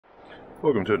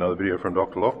Welcome to another video from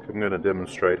Dr. Lock. I'm going to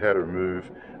demonstrate how to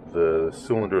remove the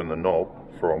cylinder and the knob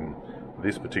from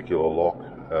this particular lock,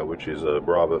 which is a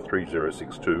Brava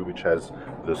 3062, which has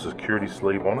the security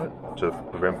sleeve on it to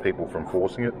prevent people from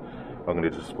forcing it. I'm going to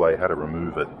display how to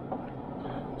remove it.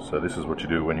 So this is what you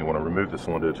do when you want to remove the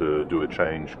cylinder to do a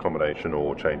change combination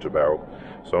or change a barrel.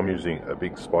 So I'm using a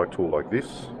big spike tool like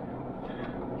this,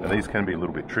 and these can be a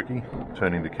little bit tricky.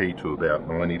 Turning the key to about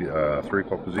 3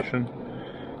 o'clock position,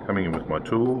 coming in with my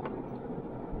tool,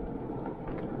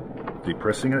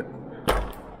 depressing it,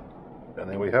 and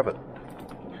there we have it.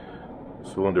 The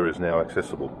cylinder is now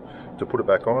accessible. To put it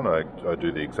back on, I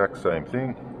do the exact same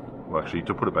thing. Well, actually,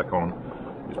 to put it back on,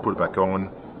 just put it back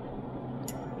on,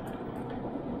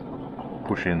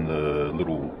 push in the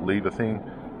little lever thing,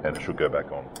 and it should go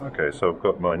back on. Okay, so I've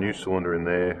got my new cylinder in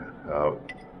there,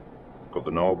 got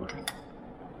the knob,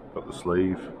 got the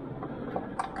sleeve,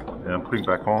 and I'm putting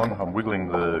back on. I'm wiggling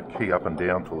the key up and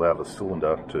down to allow the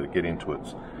cylinder to get into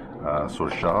its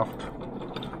sort of shaft,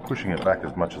 pushing it back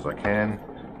as much as I can,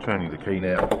 turning the key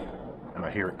now, and I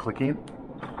hear it click in.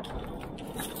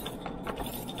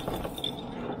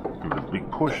 Give it a big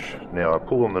push. Now I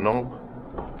pull on the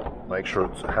knob, make sure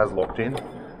it has locked in,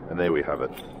 and there we have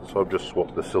it. So I've just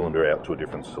swapped the cylinder out to a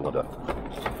different cylinder.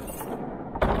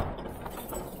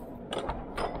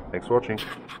 Thanks for watching.